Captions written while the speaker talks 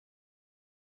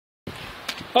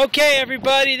Okay,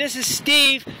 everybody, this is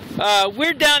Steve.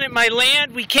 We're down at my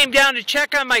land. We came down to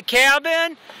check on my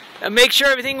cabin and make sure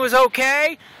everything was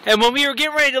okay. And when we were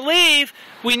getting ready to leave,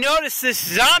 we noticed this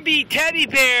zombie teddy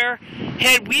bear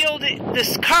had wheeled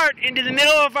this cart into the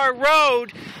middle of our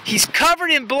road. He's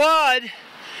covered in blood,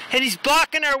 and he's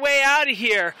blocking our way out of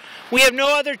here. We have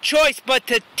no other choice but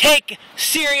to take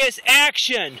serious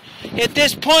action. At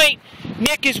this point,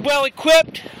 Nick is well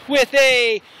equipped with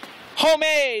a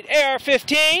homemade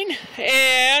AR15,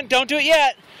 and don't do it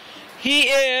yet. He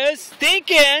is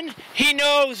thinking he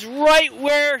knows right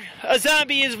where a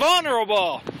zombie is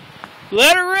vulnerable.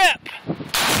 Let her rip.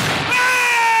 Oh!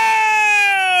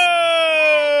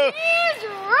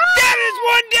 That is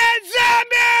one dead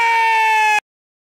zombie!